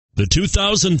The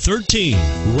 2013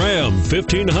 Ram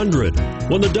 1500.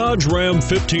 When the Dodge Ram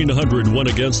 1500 went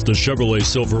against the Chevrolet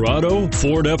Silverado,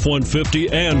 Ford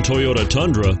F-150, and Toyota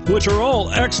Tundra, which are all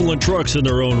excellent trucks in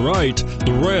their own right,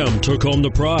 the Ram took home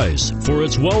the prize for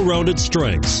its well-rounded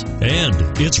strengths and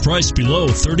its priced below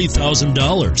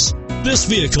 $30,000. This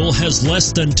vehicle has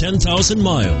less than 10,000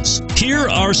 miles. Here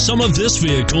are some of this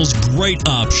vehicle's great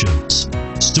options: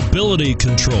 stability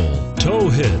control, tow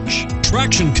hitch,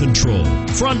 traction control,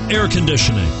 front air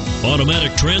conditioning,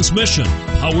 automatic transmission,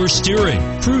 power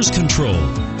steering, cruise control,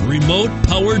 remote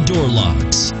power door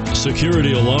locks,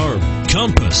 security alarm,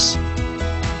 compass.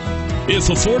 If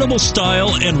affordable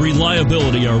style and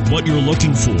reliability are what you're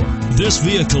looking for, this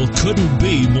vehicle couldn't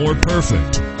be more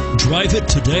perfect. Drive it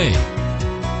today.